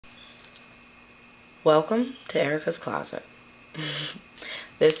Welcome to Erika's Closet.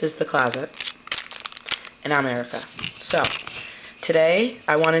 This is the closet, and I'm Erika. So, today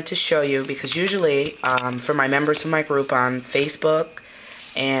I wanted to show you, because usually for my members of my group on Facebook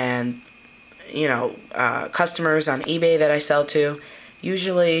and, customers on eBay that I sell to,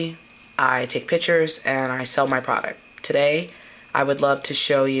 usually I take pictures and I sell my product. Today, I would love to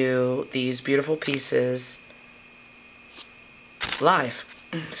show you these beautiful pieces live.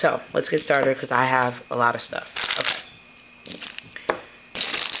 So, let's get started because I have a lot of stuff. Okay.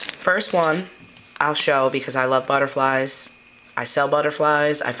 First one I'll show because I love butterflies. I sell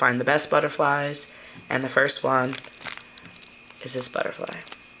butterflies. I find the best butterflies. And the first one is this butterfly.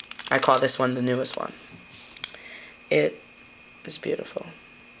 I call this one the newest one. It is beautiful.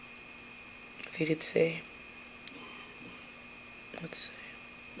 If you could see. Let's see.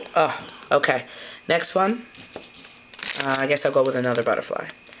 Oh, okay. Next one. I guess I'll go with another butterfly.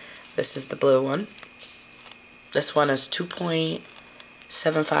 This is the blue one. This one is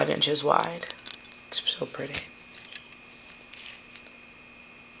 2.75 inches wide. It's so pretty.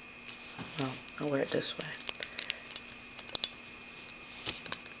 Well, I'll wear it this way.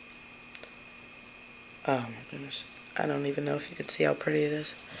 Oh my goodness. I don't even know if you can see how pretty it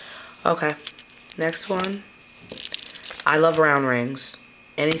is. Okay. Next one. I love round rings.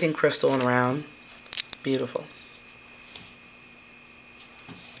 Anything crystal and round. Beautiful.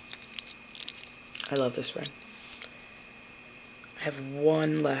 I love this ring. I have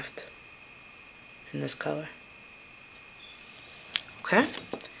one left in this color. Okay.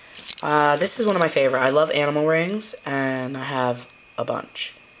 This is one of my favorite. I love animal rings, and I have a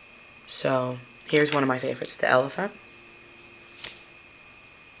bunch. So, here's one of my favorites, the elephant.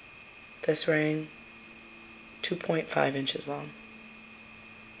 This ring, 2.5 inches long.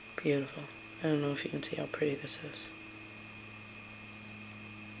 Beautiful. I don't know if you can see how pretty this is.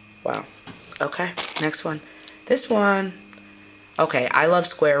 Wow. Okay, next one. This one, okay, I love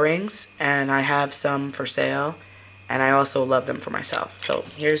square rings, and I have some for sale, and I also love them for myself. So,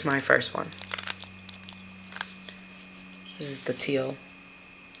 here's my first one. This is the teal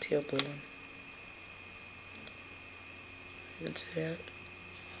blue one. You can see it.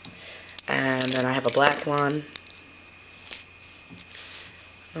 And then I have a black one.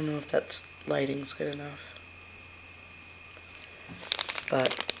 I don't know if that's lighting's good enough.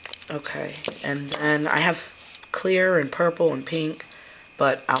 But okay, and then I have clear and purple and pink,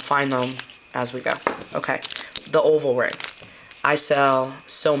 but I'll find them as we go. Okay, the oval ring. I sell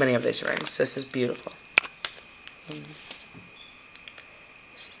so many of these rings. This is beautiful.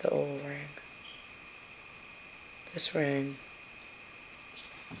 This is the oval ring. This ring,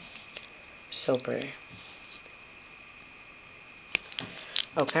 so pretty.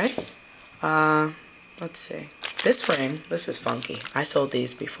 Okay, let's see. This ring, this is funky. I sold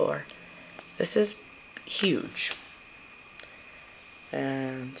these before. This is huge.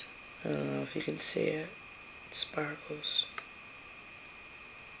 And I don't know if you can see it. It sparkles.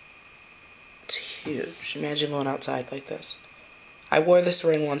 It's huge. Imagine going outside like this. I wore this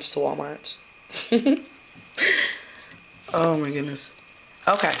ring once to Walmart. Oh my goodness.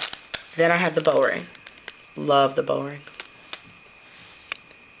 Okay. Then I have the bow ring. Love the bow ring.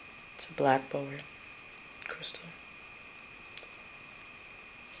 It's a black bow ring. Crystal.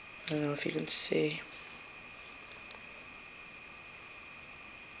 I don't know if you can see.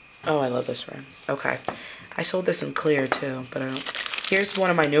 Oh, I love this ring. Okay. I sold this in clear too, but I don't. Here's one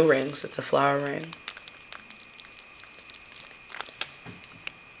of my new rings. It's a flower ring.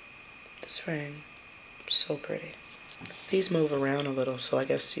 This ring, so pretty. These move around a little, so I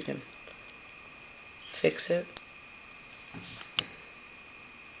guess you can fix it.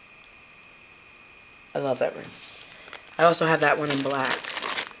 I love that ring. I also have that one in black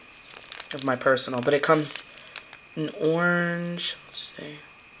of my personal, but it comes in orange. Let's see.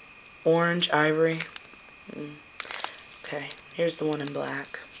 Orange, ivory. Okay, here's the one in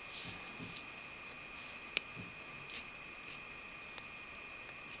black.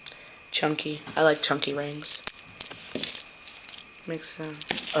 Chunky. I like chunky rings. Makes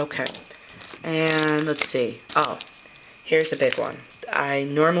sense. Okay. And let's see. Oh, here's a big one. I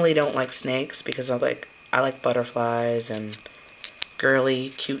normally don't like snakes because I like butterflies and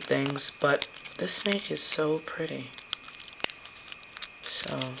girly, cute things, but this snake is so pretty.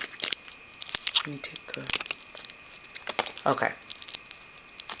 So, let me take the... Okay.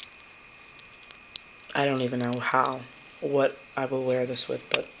 I don't even know what I will wear this with,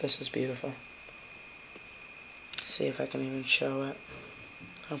 but this is beautiful. Let's see if I can even show it,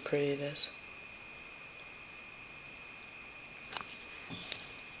 how pretty it is.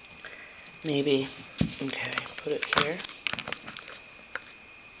 Maybe, okay, put it here.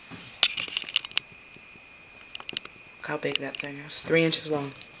 Look how big that thing is. 3 inches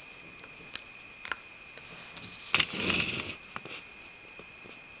long.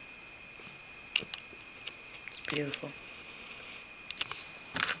 It's beautiful.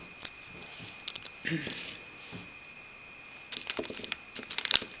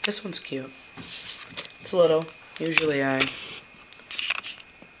 This one's cute. It's little. Usually I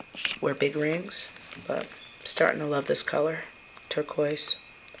wear big rings, but I'm starting to love this color. Turquoise.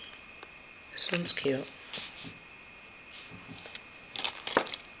 This one's cute.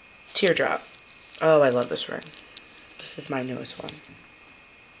 Teardrop. Oh, I love this ring. This is my newest one.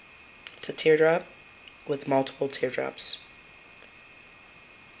 It's a teardrop with multiple teardrops.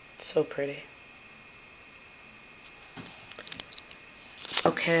 It's so pretty.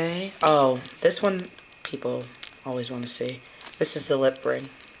 Okay. Oh, this one people always want to see. This is the lip ring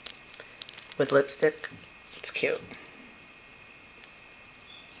with lipstick. It's cute.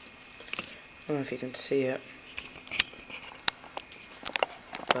 I don't know if you can see it,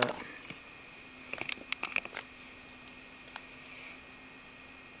 but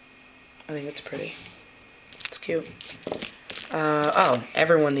I think it's pretty. It's cute. Oh,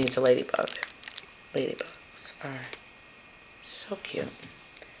 everyone needs a ladybug. Ladybugs are so cute.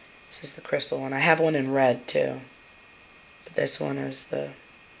 This is the crystal one. I have one in red too, but this one is the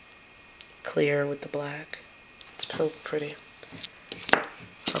clear with the black. It's so pretty.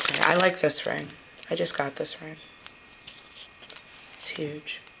 Okay, I like this ring. I just got this ring. It's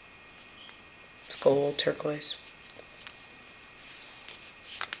huge. It's gold, turquoise.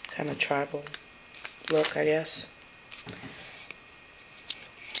 Kind of tribal look, I guess.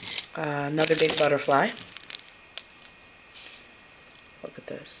 Another big butterfly. Look at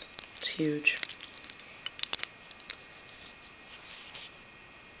this. It's huge.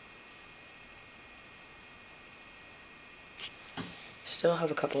 Still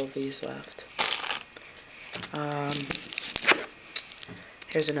have a couple of these left.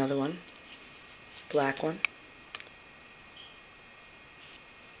 Here's another one. Black one.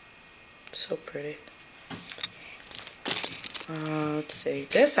 So pretty. Let's see.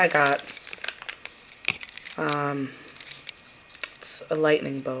 This I got. It's a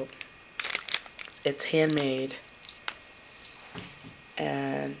lightning bolt. It's handmade.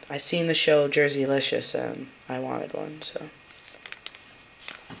 And I seen the show Jerseylicious and I wanted one, so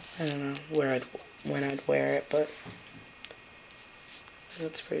I don't know when I'd wear it, but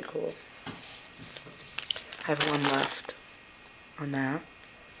that's pretty cool. I have one left on that.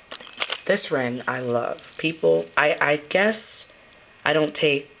 This ring I love. People, I guess I don't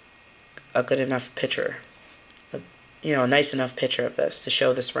take a good enough picture, you know, a nice enough picture of this to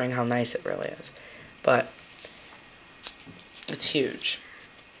show this ring how nice it really is. But it's huge.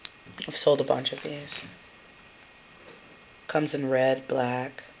 I've sold a bunch of these. Comes in red,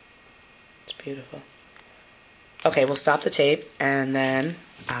 black. It's beautiful. Okay, we'll stop the tape and then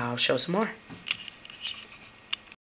I'll show some more.